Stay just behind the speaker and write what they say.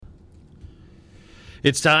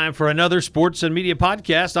It's time for another sports and media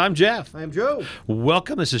podcast. I'm Jeff. I'm Joe.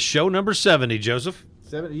 Welcome. This is show number 70, Joseph.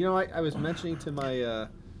 70. You know, I was mentioning to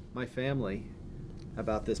my family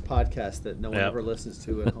about this podcast that no one ever listens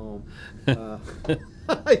to at home.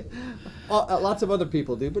 Lots of other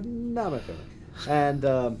people do, but not my family. And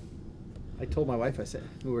I told my wife, I said,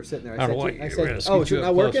 we were sitting there. I said, oh, is it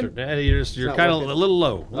not working? You're kind of a little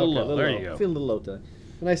low. There you go. I feel a little low today.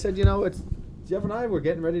 And I said, you know, it's Jeff and I were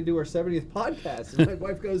getting ready to do our 70th podcast. And my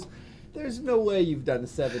wife goes, there's no way you've done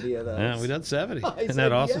 70 of those. Yeah, we've done 70. Isn't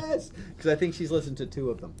that awesome? Yes, because I think she's listened to 2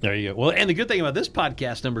 of them. There you go. Well, and the good thing about this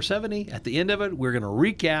podcast, number 70, at the end of it, we're going to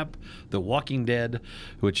recap The Walking Dead,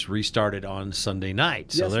 which restarted on Sunday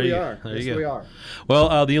night. So yes, there we you are. There yes, you go. we are.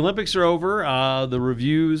 Well, the Olympics are over. The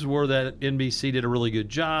reviews were that NBC did a really good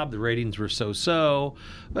job. The ratings were so-so.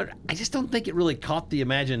 But I just don't think it really caught the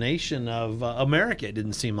imagination of America, it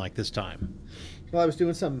didn't seem like this time. Well, I was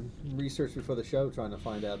doing some research before the show trying to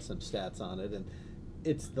find out some stats on it, and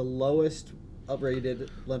it's the lowest uprated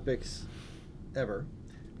Olympics ever.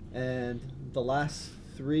 And the last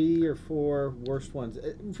 3 or 4 worst ones,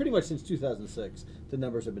 pretty much since 2006, the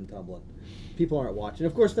numbers have been tumbling. People aren't watching.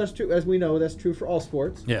 Of course, that's true. As we know, that's true for all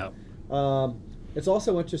sports. Yeah. It's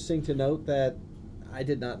also interesting to note that I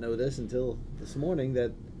did not know this until this morning,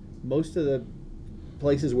 that most of the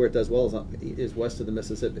places where it does well is west of the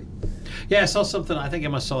Mississippi. Yeah, I saw something. I think I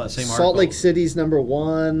must saw that same article. Salt Lake City's number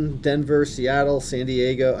 1, Denver, Seattle, San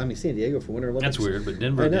Diego. I mean, San Diego for Winter Olympics. That's weird, but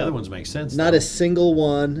Denver, the other ones make sense. Not a single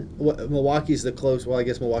one. Milwaukee's the close. Well, I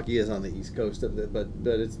guess Milwaukee is on the east coast of it, but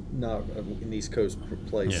it's not an east coast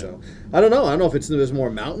place. Yeah. So I don't know. I don't know if there's more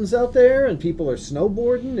mountains out there and people are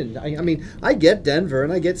snowboarding. And I mean, I get Denver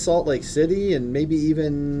and I get Salt Lake City and maybe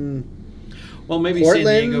even. Well, maybe Portland,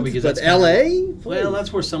 San Diego, because that's L.A. Well,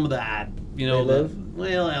 that's where some of that, a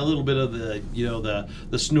little bit of the,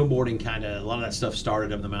 the snowboarding kind of, a lot of that stuff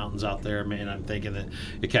started in the mountains out there. Man, I'm thinking that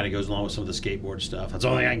it kind of goes along with some of the skateboard stuff. That's the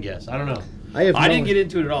only thing I can guess. I don't know. I didn't get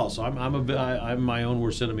into it at all, so I'm my own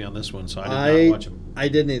worst enemy on this one. So I did not watch them. I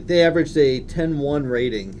didn't. They averaged a 10-1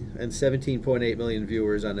 rating and 17.8 million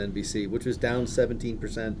viewers on NBC, which was down 17%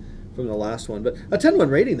 from the last one. But a 10-1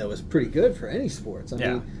 rating though is pretty good for any sports. I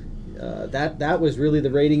mean. That was really the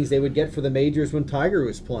ratings they would get for the majors when Tiger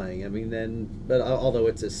was playing. I mean, but although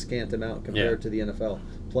it's a scant amount compared to the NFL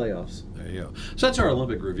playoffs. There you go. So that's our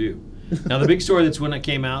Olympic review. Now the big story that's when it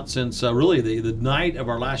came out since really the night of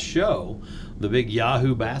our last show, the big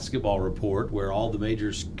Yahoo basketball report where all the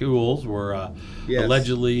major schools were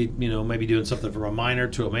allegedly, maybe doing something from a minor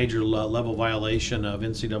to a major level violation of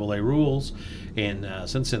NCAA rules. And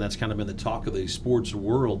since then, that's kind of been the talk of the sports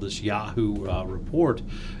world, this Yahoo report,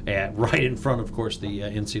 right in front, of course, the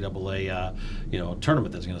NCAA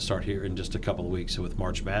tournament that's going to start here in just a couple of weeks with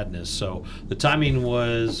March Madness. So the timing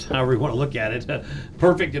was, however you want to look at it,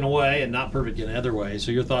 perfect in a way and not perfect in another way.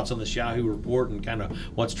 So your thoughts on this Yahoo report and kind of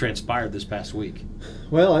what's transpired this past week?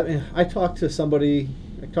 Well, I talked to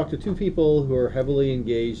 2 people who are heavily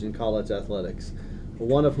engaged in college athletics,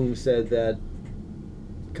 one of whom said that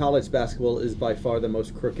college basketball is by far the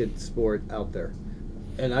most crooked sport out there,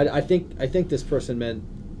 and I think this person meant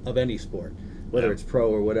of any sport, whether it's pro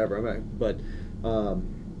or whatever. But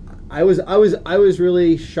I was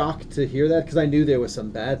really shocked to hear that because I knew there was some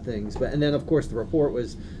bad things. And then of course the report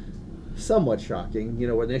was somewhat shocking,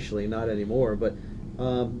 initially, not anymore. But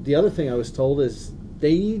the other thing I was told is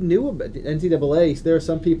they knew about the NCAA. There are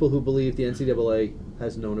some people who believe the NCAA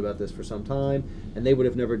has known about this for some time, and they could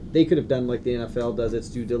have done like the NFL does, its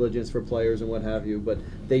due diligence for players and what have you, but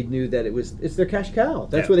they knew that it's their cash cow.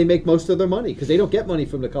 That's where they make most of their money, because they don't get money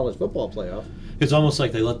from the college football playoff. It's almost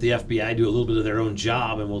like they let the FBI do a little bit of their own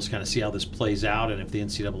job, and we'll just kind of see how this plays out, and if the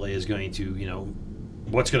NCAA is going to,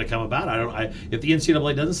 what's going to come about. If the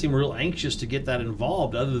NCAA doesn't seem real anxious to get that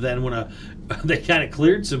involved, other than when they kind of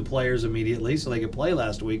cleared some players immediately so they could play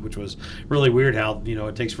last week, which was really weird how,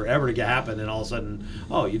 it takes forever to happen, and all of a sudden,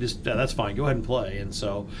 that's fine, go ahead and play. And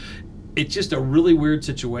so it's just a really weird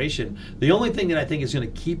situation. The only thing that I think is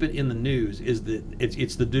going to keep it in the news is that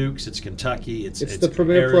it's the Dukes, it's Kentucky, it's the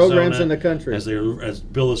premier Arizona, programs in the country. As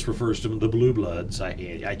Billis refers to them, the Blue Bloods. I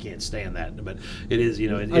can't stand that, but it is,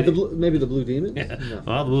 maybe the Blue Demons? Yeah.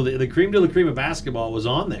 No. Well, the cream de la cream of basketball was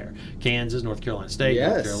on there. Kansas, North Carolina State,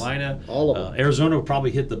 North Carolina. All of them. Arizona will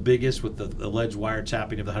probably hit the biggest with the alleged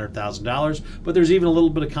wiretapping of the $100,000, but there's even a little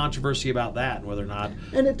bit of controversy about that and whether or not.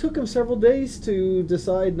 And it took them several days to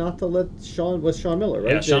decide not to let Sean Miller,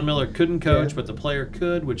 right? Yeah, Sean Miller couldn't coach, but the player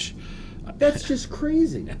could, which that's just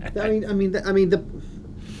crazy. Maybe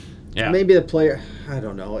the player. I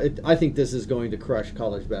don't know. I think this is going to crush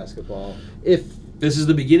college basketball. If this is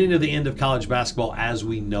the beginning of the end of college basketball as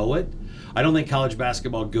we know it, I don't think college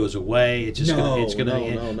basketball goes away. It's just it's going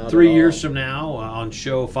to not 3 at years all. from now on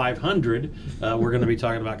show 500, we're going to be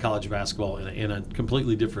talking about college basketball in a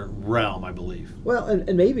completely different realm, I believe. Well,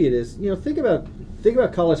 and maybe it is. Think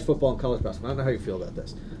about college football and college basketball. I don't know how you feel about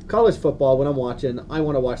this. College football, when I'm watching, I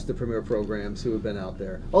want to watch the premier programs who have been out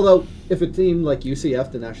there. Although, if a team like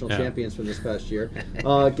UCF, the national champions from this past year,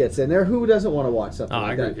 gets in there, who doesn't want to watch something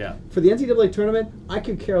like that? Yeah. For the NCAA tournament, I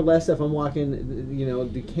could care less if I'm watching,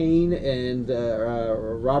 Duquesne and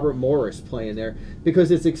Robert Morris playing there,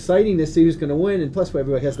 because it's exciting to see who's going to win, and plus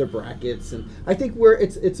everybody has their brackets, and I think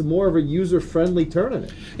it's more of a user-friendly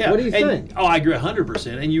tournament. Yeah. What do you think? Oh, I agree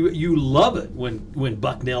 100%. And you love it when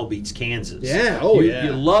Bucknell beats Kansas. Yeah. Oh, yeah.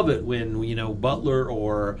 You love it when Butler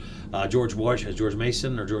or George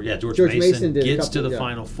Mason gets to the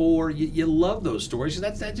Final Four. You love those stories.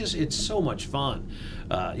 It's so much fun.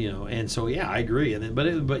 And so I agree. And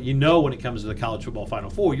then, but when it comes to the college football Final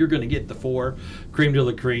Four, you're going to get the four cream de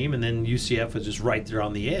la cream, and then UCF was just right there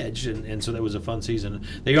on the edge, and so that was a fun season.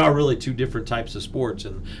 They are really two different types of sports,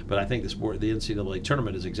 but I think the NCAA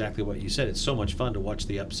tournament is exactly what you said. It's so much fun to watch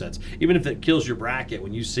the upsets, even if it kills your bracket.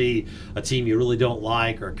 When you see a team you really don't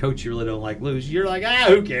like or a coach you really don't like lose, you're like,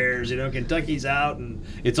 who cares? Kentucky's out, and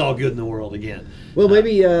it's all good in the world again. Well,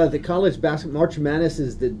 maybe the college basketball March Madness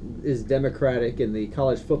is democratic, and the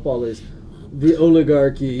college football is the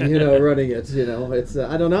oligarchy, running it. It's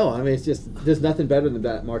I don't know. I mean, it's just there's nothing better than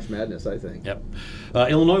that March Madness, I think. Yep.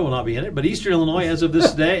 Illinois will not be in it, but Eastern Illinois, as of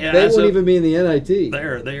this day, they won't even be in the NIT.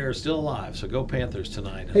 They are still alive. So go Panthers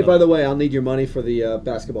tonight. Hey, by the way, I'll need your money for the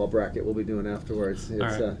basketball bracket we'll be doing afterwards. All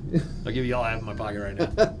right. I'll give you all I have in my pocket right now.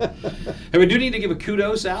 Hey, we do need to give a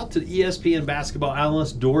kudos out to ESPN basketball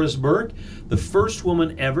analyst Doris Burke, the first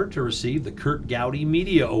woman ever to receive the Kurt Gowdy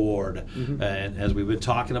Media Award. Mm-hmm. And as we've been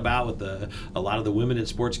talking about with a lot of the women in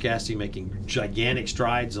sportscasting making gigantic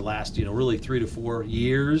strides the last really 3 to 4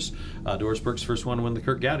 years, Doris Burke's the first one to win the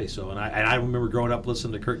Kurt Gowdy. So and I remember growing up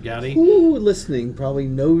listening to Kurt Gowdy. Who listening probably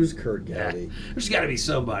knows Kurt Gowdy? Yeah, there's got to be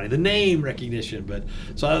somebody. The name recognition, but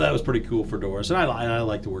so I thought that was pretty cool for Doris, and I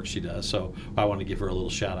like the work she does. So I want to give her a little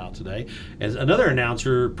shout out today. As another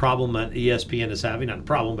announcer problem that ESPN is having, not a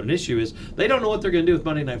problem but an issue, is they don't know what they're going to do with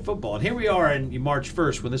Monday Night Football. And here we are in March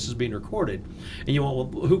 1st when this is being recorded, and well,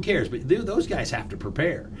 who cares? But those guys have to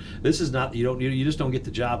prepare. This is not you just don't get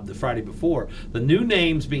the job the Friday before. The new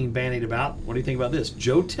names being bandied about. What do you think about this?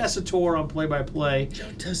 Joe Tessitore on play-by-play. Joe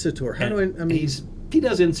Tessitore. How do I mean? He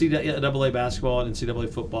does NCAA basketball and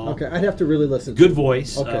NCAA football. Okay, I'd have to really listen. Good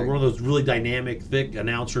voice. Okay. One of those really dynamic, thick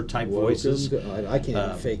announcer type voices. I can't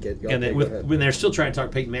even fake it. Okay, and when they're still trying to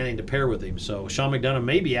talk Peyton Manning to pair with him, so Sean McDonough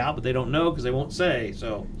may be out, but they don't know because they won't say.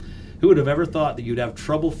 So, who would have ever thought that you'd have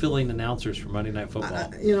trouble filling announcers for Monday Night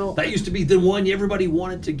Football? That used to be the one everybody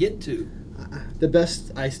wanted to get to. The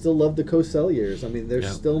best, I still love the Cosell years. I mean,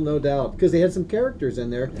 there's still no doubt because they had some characters in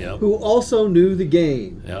there who also knew the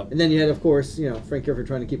game. Yep. And then you had, of course, Frank Gifford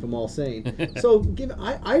trying to keep them all sane. So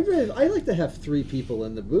I like to have 3 people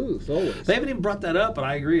in the booth always. They haven't even brought that up, but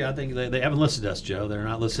I agree. I think they haven't listened to us, Joe. They're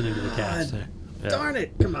not listening to the cast. Yeah. Darn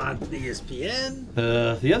it! Come on, ESPN.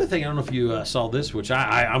 The other thing, I don't know if you saw this, which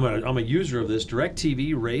I'm a user of this.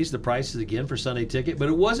 DirecTV raised the prices again for Sunday Ticket, but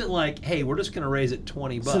it wasn't like, hey, we're just going to raise it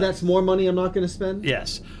 $20. So that's more money I'm not going to spend.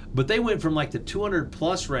 Yes, but they went from like the 200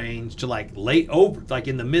 plus range to like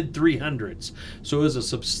in the mid 300s. So it was a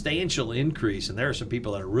substantial increase, and there are some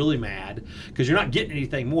people that are really mad because you're not getting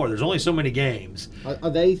anything more. There's only so many games. Are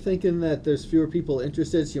they thinking that there's fewer people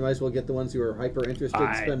interested, so you might as well get the ones who are hyper interested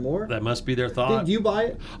and spend more? That must be their thought. Did you buy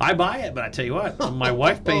it? I buy it, but I tell you what, my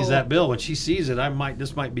wife pays that bill. When she sees it,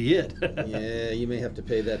 this might be it. Yeah, you may have to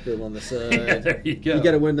pay that bill on the side. Yeah, there you go. You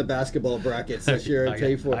got to win the basketball brackets this year and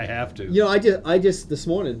pay for it. I have to. I just this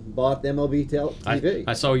morning bought the MLB TV.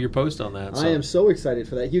 I saw your post on that. I am so excited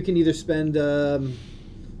for that. You can either spend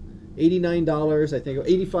 $89, I think, or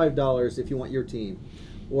 $85 if you want your team,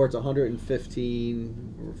 or it's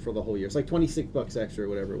 $115 for the whole year. It's like $26 extra, or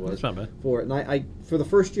whatever it was. That's not bad. For it, and I for the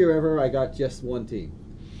first year ever, I got just one team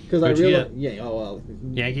because Who'd you get? Yankees.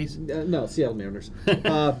 Yankees? No, Seattle Mariners. I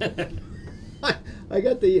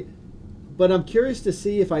got but I'm curious to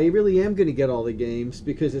see if I really am going to get all the games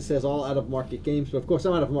because it says all out of market games. But of course,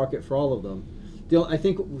 I'm out of market for all of them. I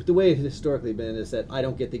think the way it's historically been is that I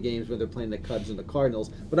don't get the games when they're playing the Cubs and the Cardinals,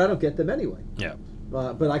 but I don't get them anyway. Yeah.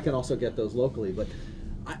 But I can also get those locally.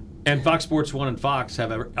 And Fox Sports 1 and Fox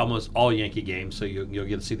have almost all Yankee games, so you'll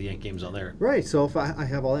get to see the Yankee games on there. Right, so if I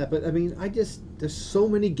have all that. But, I mean, there's so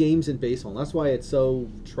many games in baseball. And that's why it's so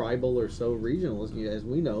tribal or so regional, as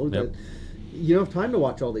we know. Yep. you don't have time to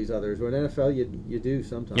watch all these others. With NFL, you do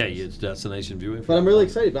sometimes. Yeah, it's destination viewing. But I'm really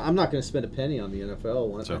excited. But I'm not going to spend a penny on the NFL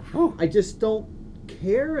one. So, I just don't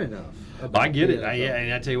care enough. I get it.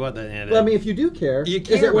 And I tell you what. Well, I mean, if you do care, you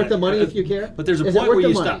care, is it worth the money if you care? But there's a point where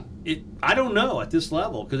you stop. I don't know at this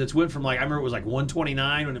level because it's went from I remember it was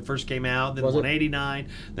 129 when it first came out, then 189,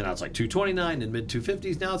 then now it's 229, then mid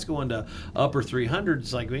 250s. Now it's going to upper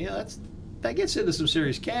 300s. That gets into some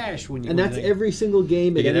serious cash when you. And that's every single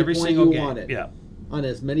game at every point you want it. Yeah. On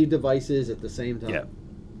as many devices at the same time. Yeah.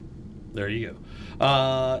 There you go.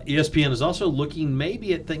 ESPN is also looking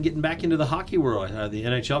maybe at getting back into the hockey world. The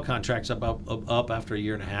NHL contract's up after a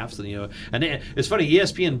year and a half. So, and it's funny.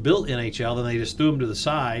 ESPN built NHL, then they just threw them to the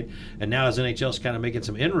side, and now as NHL's kind of making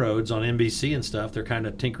some inroads on NBC and stuff, they're kind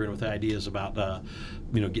of tinkering with ideas about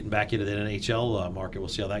getting back into the NHL market. We'll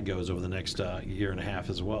see how that goes over the next year and a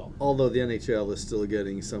half as well. Although the NHL is still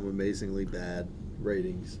getting some amazingly bad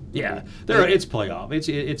ratings. Yeah, it's playoff.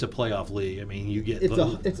 It's a playoff league. I mean, you get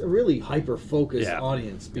it's a really hyper focused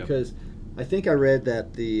audience because I think I read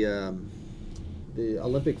that the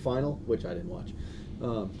Olympic final, which I didn't watch,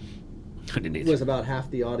 I didn't either, was about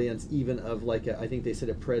half the audience even of I think they said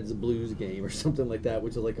a Preds Blues game or something like that,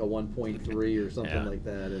 which is a 1.3 or something like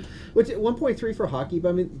that. And which 1.3 for hockey, but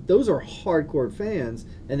I mean those are hardcore fans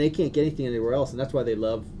and they can't get anything anywhere else, and that's why they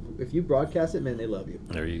love. If you broadcast it, man, they love you.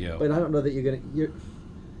 There you go. But I don't know that you're.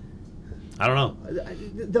 I don't know.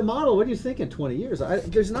 The model. What do you think in 20 years?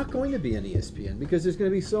 There's not going to be an ESPN because there's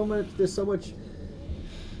going to be so much. There's so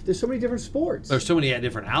many different sports. There's so many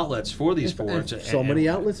different outlets for these sports. So many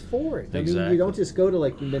outlets for it. Exactly. I mean, you don't just go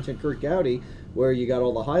to you mentioned Kurt Gowdy, where you got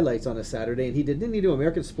all the highlights on a Saturday, and didn't he do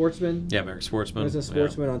American Sportsman? Yeah, American Sportsman. There's a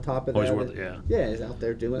Sportsman on top of that. Yeah, he's out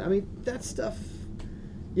there doing. I mean, that stuff.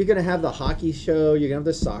 You're going to have the hockey show, you're going to have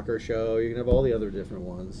the soccer show, you're going to have all the other different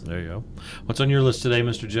ones. There you go. What's on your list today,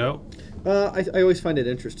 Mr. Joe? I always find it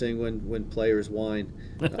interesting when players whine.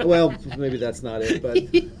 Well, maybe that's not it, but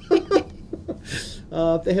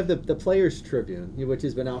they have the Players Tribune, which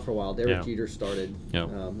has been out for a while. Derek Jeter started,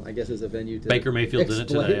 I guess, as a venue to Baker Mayfield did it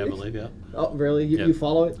today, I believe, Oh, really? You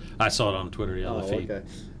follow it? I saw it on Twitter, the feed. Okay.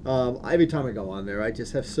 Every time I go on there, I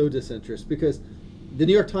just have so disinterest because the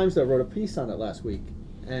New York Times wrote a piece on it last week.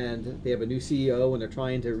 And they have a new CEO, and they're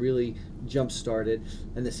trying to really jumpstart it.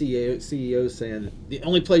 And the CEO is saying the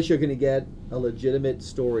only place you're going to get a legitimate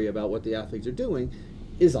story about what the athletes are doing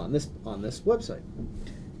is on this website.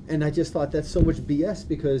 And I just thought that's so much BS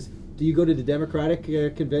because do you go to the Democratic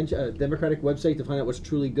convention, Democratic website to find out what's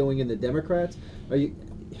truly going in the Democrats?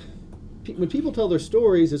 When people tell their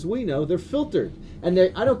stories, as we know, they're filtered. And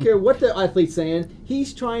I don't care what the athlete's saying,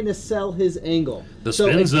 he's trying to sell his angle. The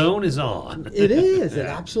spin zone is on. It is. It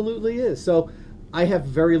absolutely is. So I have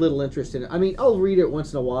very little interest in it. I mean, I'll read it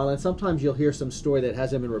once in a while, and sometimes you'll hear some story that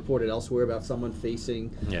hasn't been reported elsewhere about someone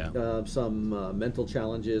facing some mental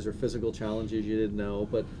challenges or physical challenges you didn't know.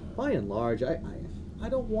 But by and large, I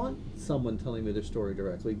don't want someone telling me their story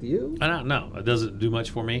directly. Do you? I don't know. It doesn't do much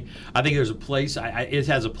for me. I think there's a place. It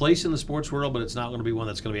has a place in the sports world, but it's not going to be one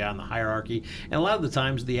that's going to be out in the hierarchy. And a lot of the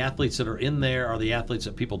times, the athletes that are in there are the athletes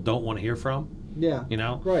that people don't want to hear from. Yeah.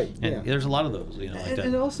 Right. And there's a lot of those. Like that.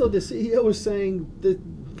 And also, the CEO was saying that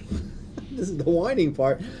this is the whining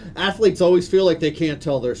part. Athletes always feel like they can't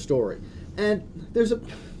tell their story, and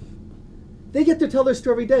they get to tell their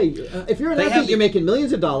story every day. If you're an athlete, you're making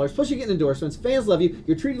millions of dollars, plus you're getting endorsements, fans love you,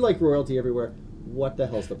 you're treated like royalty everywhere. What the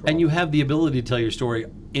hell's the problem? And you have the ability to tell your story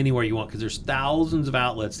anywhere you want because there's thousands of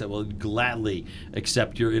outlets that will gladly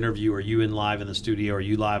accept your interview or you in live in the studio or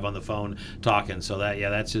you live on the phone talking. So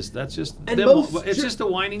that's just it's just the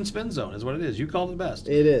whining spin zone is what it is. You called it best.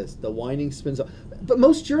 It is the whining spin zone. But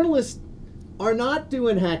most journalists are not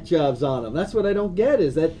doing hack jobs on them. That's what I don't get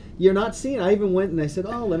is that you're not seeing. I even went and I said,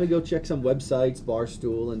 let me go check some websites,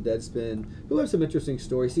 Barstool and Deadspin, who have some interesting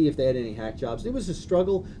stories, see if they had any hack jobs. It was a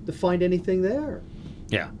struggle to find anything there.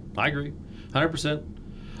 Yeah, I agree, 100%.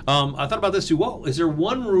 I thought about this too. Is there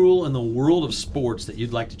one rule in the world of sports that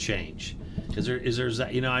you'd like to change? Is there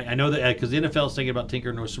I know that because the NFL is thinking about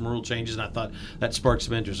tinkering with some rule changes, and I thought that sparked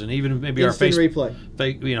some interest, and even maybe Instant our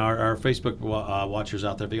replay. Our Facebook watchers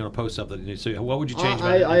out there, if they're going to post something. So what would you change?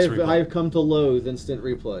 I've come to loathe instant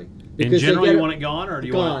replay. In general, you want it gone, or do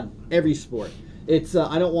you want it? Every sport. It's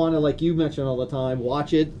I don't want to, like you mentioned all the time,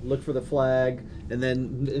 watch it, look for the flag,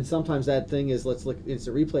 and sometimes that thing is let's look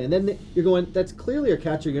instant replay, and then you're going that's clearly a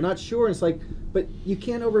catcher. You're not sure, and it's like, but you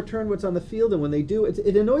can't overturn what's on the field, and when they do, it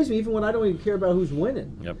annoys me even when I don't even care about who's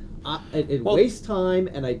winning. Yep. It wastes time,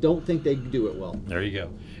 and I don't think they do it well. There you go.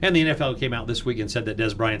 And the NFL came out this week and said that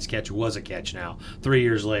Des Bryant's catch was a catch now, 3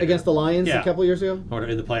 years later. Against the Lions a couple years ago? Or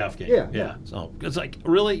in the playoff game. Yeah. So it's like,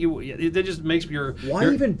 really? It just makes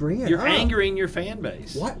Why even bring it You're up? angering your fan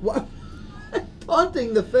base. What?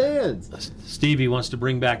 Taunting the fans. Stevie wants to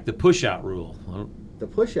bring back the push-out rule. The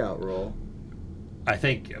push-out rule? I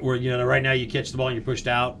think where, right now you catch the ball and you're pushed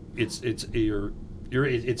out, it's so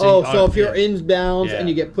if you're inbounds and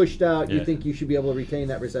you get pushed out, you think you should be able to retain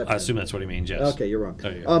that reception. I assume that's what he means, yes. Okay, you're wrong.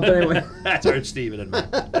 There you go. But anyway. That's our Steven and me.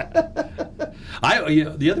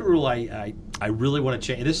 The other rule I really want to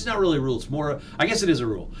change, this is not really a rule, it's more, I guess it is a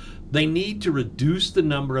rule. They need to reduce the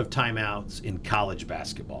number of timeouts in college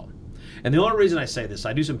basketball. And the only reason I say this,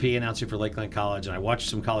 I do some PA announcing for Lakeland College, and I watch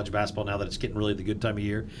some college basketball now that it's getting really the good time of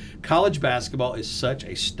year. College basketball is such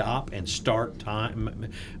a stop and start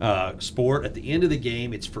time sport. At the end of the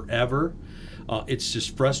game, it's forever. It's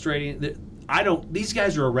just frustrating. These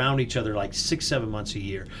guys are around each other like 6-7 months a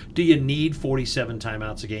year. Do you need 47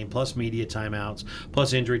 timeouts a game, plus media timeouts,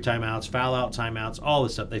 plus injury timeouts, foul out timeouts, all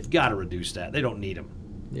this stuff? They've got to reduce that. They don't need them.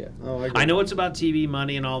 Yeah. I know it's about TV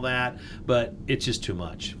money and all that, but it's just too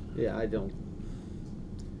much. Yeah, I don't.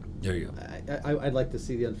 There you go. I'd like to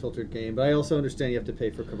see the unfiltered game, but I also understand you have to pay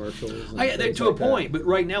for commercials. To a point, but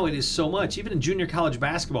right now it is so much. Even in junior college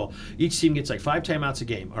basketball, each team gets like 5 timeouts a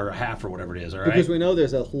game, or a half, or whatever it is. All right. Because we know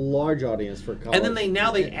there's a large audience for college. And then they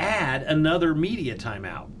add another media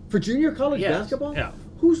timeout for junior college basketball. Yeah.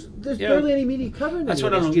 There's barely any media covering that's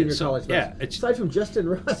what I don't get. College aside from Justin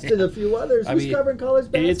Rust and a few others, who's covering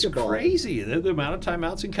college basketball? It's crazy the amount of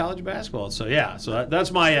timeouts in college basketball. So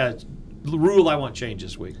that's my rule I want changed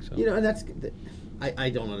this week. So. And that's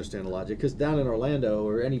I don't understand the logic, because down in Orlando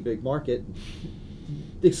or any big market,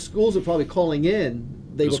 the schools are probably calling in.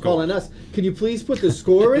 They were calling us. Can you please put the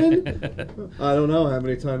score in? I don't know. How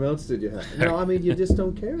many timeouts did you have? You just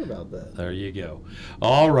don't care about that. There you go.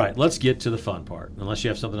 All right, let's get to the fun part. Unless you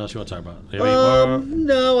have something else you want to talk about.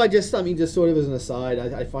 No, just sort of as an aside,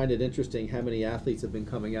 I find it interesting how many athletes have been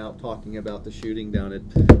coming out talking about the shooting down at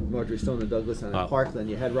Marjorie Stoneman Douglas and at Parkland.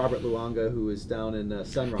 You had Robert Luongo, who was down in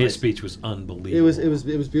Sunrise. His speech was unbelievable. It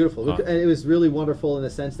was beautiful. And it was really wonderful in the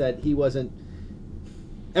sense that he wasn't.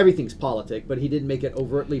 Everything's politic, but he didn't make it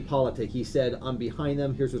overtly politic. He said, I'm behind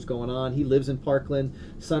them, here's what's going on. He lives in Parkland.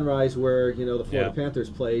 Sunrise, where the Florida Panthers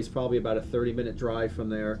plays, probably about a 30-minute drive from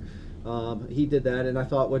there. He did that, and I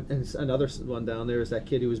thought, another one down there is that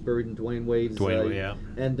kid who was buried in Dwayne Wade's.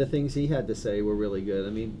 And the things he had to say were really good.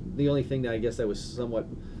 The only thing that I guess that was somewhat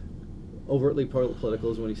overtly political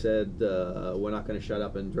is when he said, we're not going to shut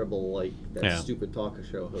up and dribble like that stupid talk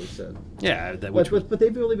show host said. Yeah. But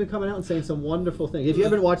they've really been coming out and saying some wonderful things. If you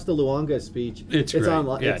haven't watched the Luongo speech, it's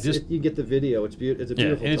online. Yeah, you get the video. It's a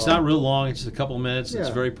beautiful and it's not real long. It's just a couple of minutes. It's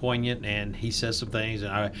very poignant, and he says some things.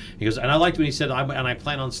 And he goes, and I liked when he said, I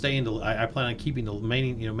plan on staying. I plan on keeping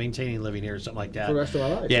maintaining living here or something like that for the rest of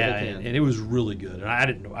my life. Yeah, and it was really good. And I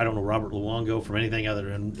don't know Robert Luongo from anything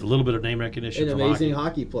other than a little bit of name recognition. An amazing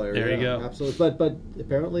hockey player. There you go. Absolutely, but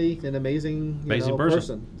apparently an amazing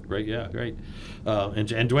person. Great, great. And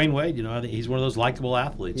Dwayne Wade, I think he's one of those likable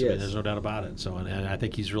athletes. Yes. There's no doubt about it. So, and I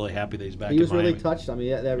think he's really happy that he's back. He was really touched.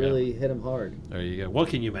 That really hit him hard. There you go. What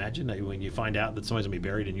can you imagine when you find out that somebody's gonna be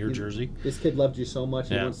buried in your jersey? This kid loved you so much,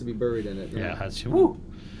 he wants to be buried in it. Yeah, that's woo.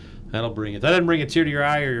 That'll bring it. That doesn't bring a tear to your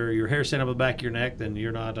eye or your hair standing up the back of your neck, then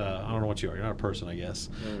you're not, I don't know what you are. You're not a person, I guess.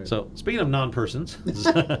 Right. So, speaking of non-persons,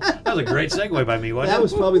 that was a great segue by me, wasn't it? That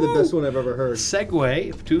was probably the best one I've ever heard.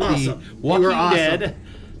 Segue to the Walking Dead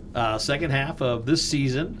second half of this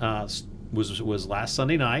season was last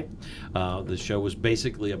Sunday night. The show was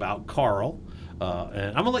basically about Carl.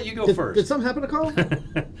 And I'm going to let you go first. Did something happen to Carl?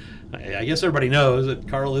 I guess everybody knows that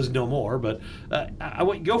Carl is no more, but I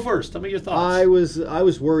want go first. Tell me your thoughts. I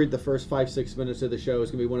was worried the first 5-6 minutes of the show was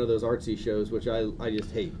going to be one of those artsy shows, which I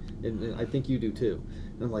just hate. And I think you do too.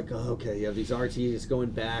 And I'm like, oh, okay, you have these artsies going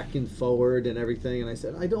back and forward and everything. And I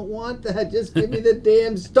said, I don't want that. Just give me the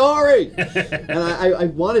damn story. And I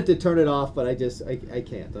wanted to turn it off, but I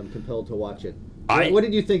can't. I'm compelled to watch it. What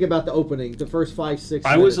did you think about the opening, the first 5-6 minutes?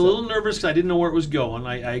 I was a little nervous because I didn't know where it was going.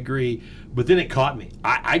 I agree. But then it caught me.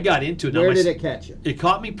 I got into it. Where did it catch you? It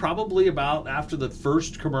caught me probably about after the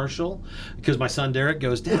first commercial because my son Derek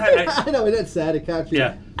goes, Dad, I know, that's sad. It caught you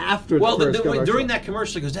after the first commercial. During that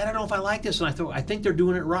commercial, he goes, Dad, I don't know if I like this. And I thought, I think they're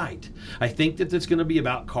doing it right. I think that it's going to be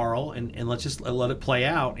about Carl, and let's just let it play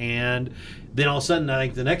out. And then all of a sudden, I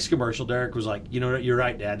think the next commercial, Derek was like, you're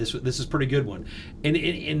right, Dad. This is a pretty good one.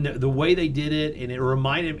 And the way they did it, and it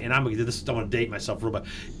reminded me, and I'm going to date myself real bit.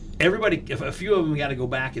 everybody, if a few of them got to go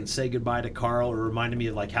back and say goodbye to Carl, or reminded me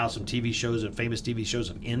of like how some TV shows and famous TV shows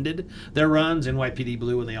have ended their runs. NYPD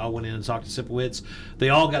Blue, when they all went in and talked to Sipowicz, they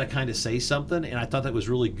all got to kind of say something, and I thought that was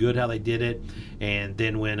really good how they did it. And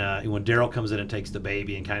then when Daryl comes in and takes the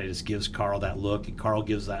baby and kind of just gives Carl that look, and Carl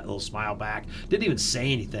gives that little smile back, didn't even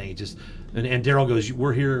say anything. He just and Daryl goes,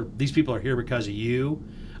 "We're here. These people are here because of you."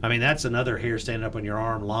 I mean, that's another hair standing up on your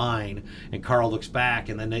arm line. And Carl looks back,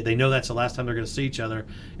 and then they know that's the last time they're going to see each other.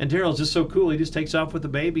 And Daryl's just so cool. He just takes off with the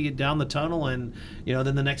baby down the tunnel, and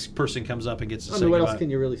then the next person comes up and gets to say what goodbye. else can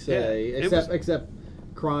you really say except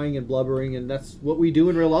crying and blubbering, and that's what we do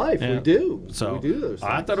in real life. Yeah. We do. So we do those things.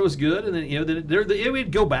 I thought it was good, and then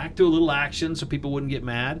we'd go back to a little action so people wouldn't get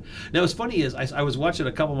mad. Now, what's funny is I was watching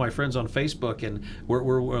a couple of my friends on Facebook, and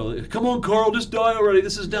we're come on, Carl, just die already.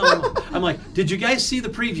 This is dumb. I'm like, did you guys see the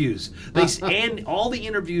previews? And all the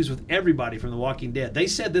interviews with everybody from The Walking Dead. They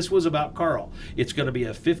said this was about Carl. It's going to be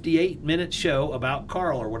a 58-minute show about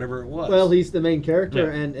Carl or whatever it was. Well, he's the main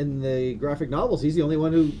character, and in the graphic novels, he's the only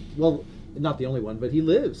one who not the only one, but he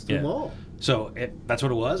lives through them all. So that's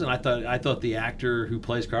what it was, and I thought the actor who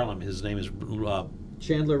plays Carl, his name is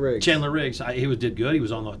Chandler Riggs. He did good. He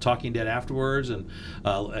was on The Talking Dead afterwards, and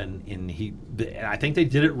I think they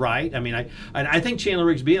did it right. I mean, I think Chandler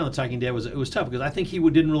Riggs being on The Talking Dead was tough, because I think he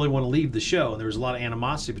didn't really want to leave the show, and there was a lot of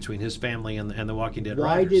animosity between his family and The Walking Dead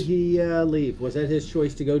writers. Why did he leave? Was that his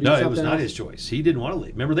choice to go do something else? No, it was not his choice. He didn't want to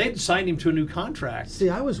leave. Remember, they had signed him to a new contract. See,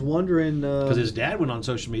 I was wondering because his dad went on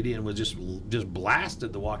social media and was just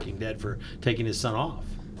blasted The Walking Dead for taking his son off.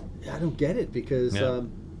 I don't get it, because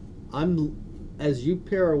as you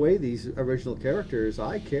pare away these original characters,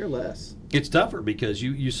 I care less. It's tougher because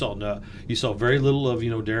you saw very little of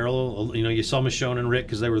Daryl. You saw Michonne and Rick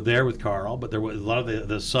because they were there with Carl, but there were a lot of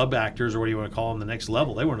the sub actors, or what do you want to call them, the next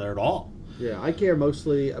level. They weren't there at all. Yeah, I care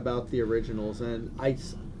mostly about the originals, and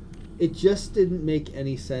it just didn't make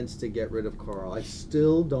any sense to get rid of Carl. I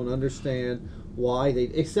still don't understand why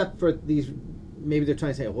except for these. Maybe they're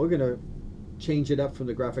trying to say, we're going to change it up from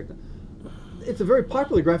the graphic. It's a very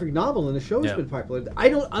popular graphic novel, and the show's been popular. I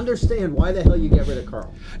don't understand why the hell you get rid of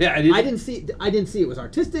Carl. Yeah, I didn't see it was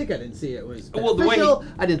artistic. I didn't see it was beneficial.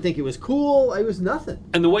 I didn't think it was cool. It was nothing.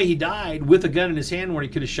 And the way he died with a gun in his hand, where he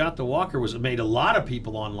could have shot the walker, made a lot of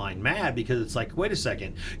people online mad, because it's like, wait a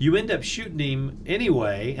second, you end up shooting him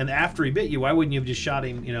anyway, and after he bit you, why wouldn't you have just shot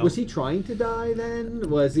him? Was he trying to die then?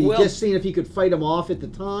 Was he just seeing if he could fight him off at the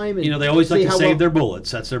time? And they always like to save their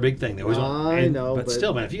bullets. That's their big thing. They always but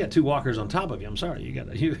still, man, if you got two walkers on top of you, I'm sorry, you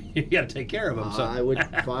got to take care of them. So I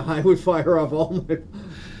would fire off all my.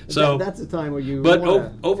 So that's the time where you. But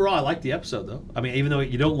overall, I liked the episode, though. I mean, even though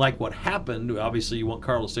you don't like what happened, obviously you want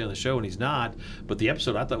Carl to stay on the show, and he's not. But the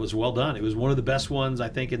episode I thought was well done. It was one of the best ones, I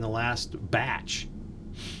think, in the last batch.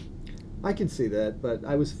 I can see that, but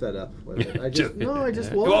I was fed up with it. I just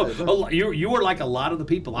was. Well, you were like a lot of the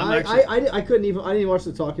people. I didn't watch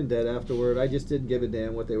The Talking Dead afterward. I just didn't give a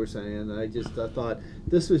damn what they were saying. I thought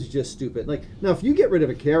this was just stupid. Like, now, if you get rid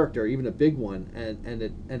of a character, even a big one, and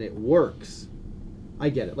it works, I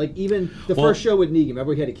get it. Like, even the first show with Negan,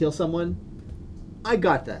 remember he had to kill someone? I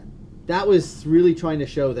got that. That was really trying to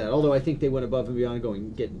show that. Although I think they went above and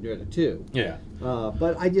beyond getting rid of two. Yeah.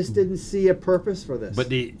 But I just didn't see a purpose for this.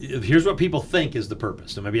 But here's what people think is the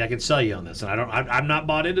purpose. So maybe I can sell you on this. And I'm not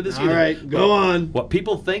bought into this either. All right, go on. What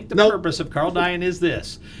people think the purpose of Carl dying is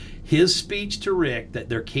this. His speech to Rick that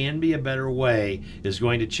there can be a better way is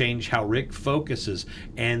going to change how Rick focuses.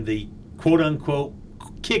 And the quote-unquote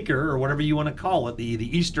kicker, or whatever you want to call it,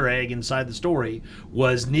 the Easter egg inside the story,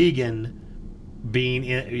 was Negan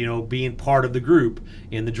being part of the group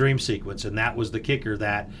in the dream sequence, and that was the kicker,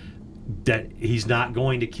 that he's not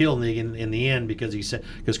going to kill Negan in the end,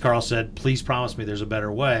 because Carl said, please promise me there's a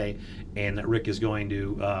better way, and that Rick is going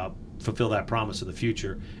to fulfill that promise in the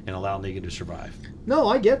future and allow Negan to survive. No,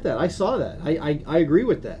 I get that. I saw that. I agree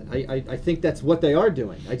with that. I think that's what they are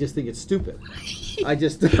doing. I just think it's stupid. I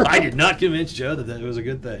did not convince Joe that it was a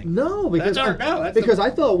good thing. No, because I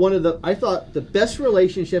thought the best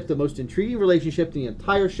relationship, the most intriguing relationship the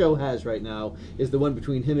entire show has right now is the one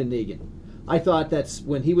between him and Negan. I thought that's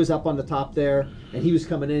when he was up on the top there and he was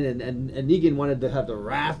coming in and Negan wanted to have the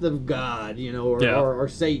wrath of God, or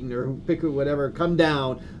Satan or pick whatever come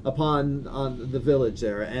down on the village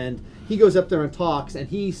there, and he goes up there and talks and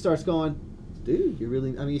he starts going, dude,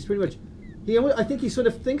 he's pretty much. I think he sort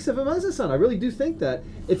of thinks of him as a son. I really do think that.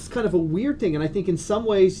 It's kind of a weird thing, and I think in some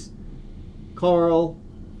ways Carl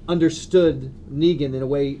understood Negan in a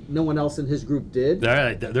way no one else in his group did.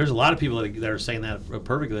 There's a lot of people that are saying that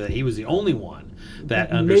perfectly, that he was the only one that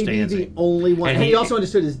understands Maybe the only one. And he also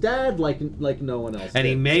understood his dad like no one else and did.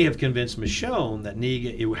 he may have convinced Michonne that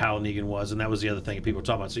how Negan was, and that was the other thing that people were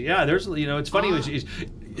talking about. So yeah, there's, it's funny.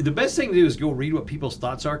 The best thing to do is go read what people's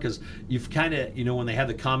thoughts are, because you've kind of, when they have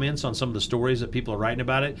the comments on some of the stories that people are writing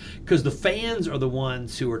about it, because the fans are the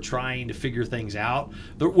ones who are trying to figure things out,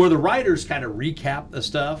 where the writers kind of recap the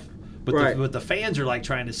stuff. But, right. but the fans are like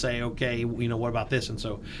trying to say, okay, what about this? And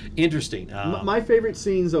so, interesting. My favorite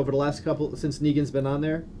scenes over the last couple, since Negan's been on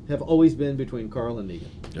there, have always been between Carl and Negan.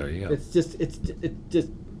 There you go. It's just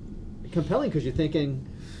compelling, because you're thinking,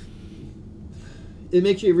 it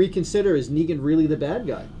makes you reconsider, is Negan really the bad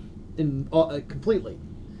guy? Completely.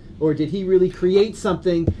 Or did he really create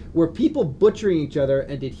something where people butchering each other,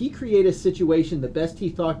 and did he create a situation the best he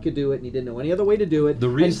thought could do it, and he didn't know any other way to do it,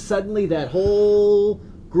 and suddenly that whole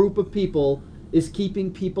group of people is keeping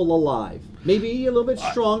people alive? Maybe a little bit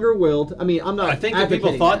stronger willed. I mean, I'm not. I think that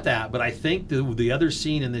people thought that, but I think the other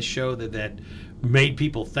scene in this show that made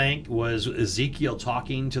people think was Ezekiel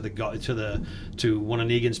talking to one of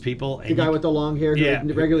Negan's people. The guy with the long hair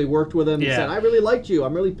who regularly worked with him and said, "I really liked you.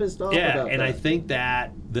 I'm really pissed off about that." And I think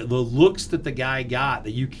that the looks that the guy got,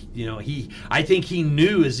 that I think he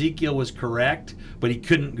knew Ezekiel was correct, but he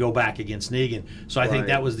couldn't go back against Negan. So I think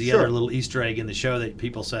that was the other little Easter egg in the show that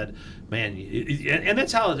people said, man, and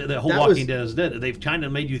that's how the whole Walking Dead is did. They've kind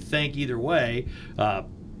of made you think either way.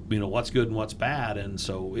 What's good and what's bad, and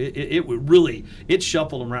so it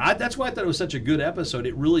shuffled them around. That's why I thought it was such a good episode.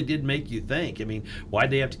 It really did make you think. I mean, why'd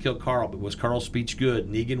they have to kill Carl? But was Carl's speech good?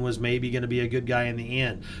 Negan was maybe going to be a good guy in the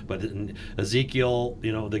end, but Ezekiel,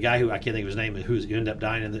 the guy who I can't think of his name, who ended up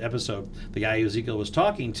dying in the episode, the guy who Ezekiel was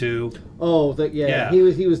talking to. Oh,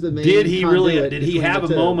 he was the main. Did he really? Did he have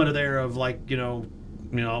a moment there of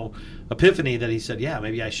epiphany that he said, yeah,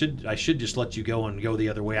 maybe I should just let you go and go the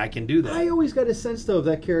other way. I can do that. I always got a sense, though, of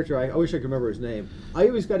that character. I wish I could remember his name. I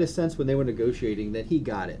always got a sense when they were negotiating that he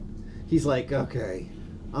got it. He's like, okay,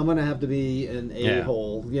 I'm going to have to be an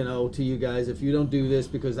a-hole, to you guys if you don't do this,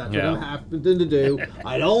 because that's what I'm having to do.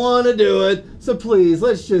 I don't want to do it, so please,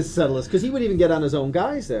 let's just settle this. Because he would even get on his own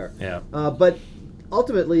guys there. Yeah. But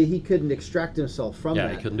ultimately, he couldn't extract himself from that.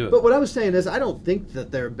 Yeah, he couldn't do it. But what I was saying is, I don't think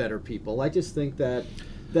that they're better people. I just think that...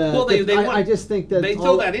 I just think that they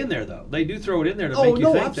throw that in there, though. They do throw it in there to make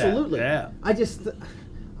you think absolutely. that. Yeah.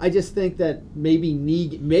 I just think that maybe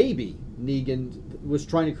Negan was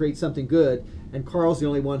trying to create something good, and Carl's the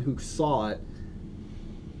only one who saw it.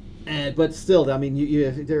 But still, I mean,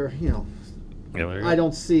 I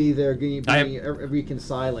don't see there being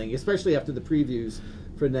reconciling, especially after the previews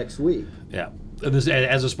for next week. Yeah.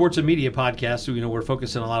 As a sports and media podcast, we're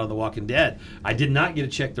focusing a lot on The Walking Dead. I did not get to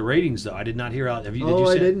check the ratings, though. I did not hear out. Did you?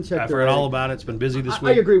 I didn't check. I've heard all about it. It's been busy this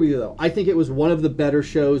week. I agree with you, though. I think it was one of the better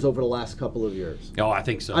shows over the last couple of years. Oh, I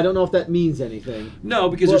think so. I don't know if that means anything. No,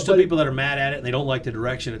 because there's still people that are mad at it and they don't like the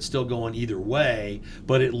direction. It's still going either way,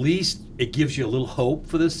 but at least it gives you a little hope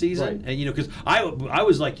for this season. Right. And because I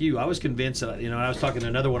was like you, I was convinced that I was talking to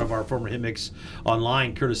another one of our former Hitmix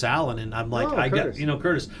online, Curtis Allen, and I'm like,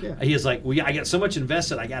 Curtis. Yeah. He is like, I got so much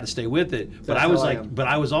invested. I got to stay with it. But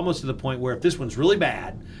I was almost to the point where if this one's really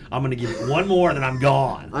bad, I'm going to give it one more and then I'm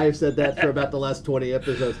gone. I have said that for about the last 20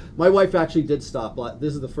 episodes. My wife actually did stop.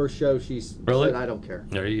 This is the first show she's said, I don't care.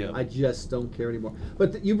 There you go. I just don't care anymore.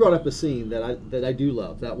 But you brought up a scene that I do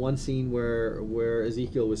love. That one scene where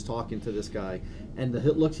Ezekiel was talking to this guy, and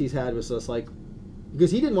the looks he's had was just like, because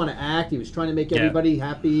he didn't want to act, he was trying to make everybody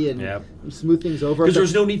happy and smooth things over. Because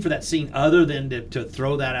there's no need for that scene other than to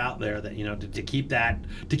throw that out there, that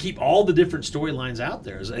to keep all the different storylines out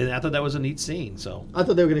there. And I thought that was a neat scene. So I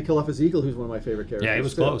thought they were going to kill off Ezekiel, who's one of my favorite characters. Yeah, he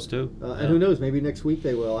was close too. And who knows? Maybe next week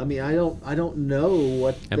they will. I mean, I don't know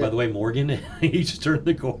what. And by the way, Morgan, he just turned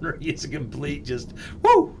the corner. He's a complete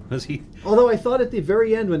woo. Although I thought at the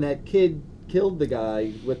very end when that kid killed the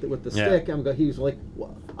guy with the stick, he was like,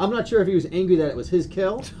 I'm not sure if he was angry that it was his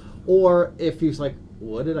kill, or if he was like,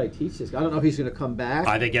 what did I teach this guy? I don't know if he's going to come back.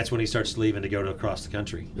 I think that's when he starts leaving to go across the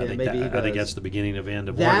country. Yeah, I think that's the beginning of end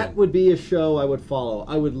of that. Morgan. Would be a show I would follow.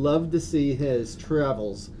 I would love to see his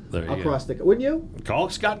travels across the. Wouldn't you? Call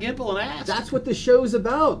Scott Gimple and ask. That's what the show's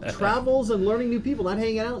about: travels and learning new people, not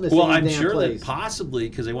hanging out in the same I'm damn sure place. That possibly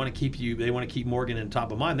because they want to keep Morgan in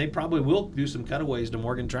top of mind. They probably will do some cutaways to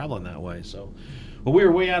Morgan traveling that way. So. Well, we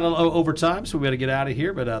were way out over time, so we got to get out of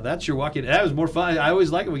here. But that's your walking. That was more fun. I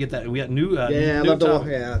always like it. We got new. I love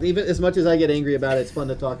the. Even as much as I get angry about it, it's fun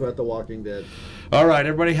to talk about The Walking Dead. All right,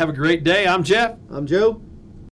 everybody, have a great day. I'm Jeff. I'm Joe.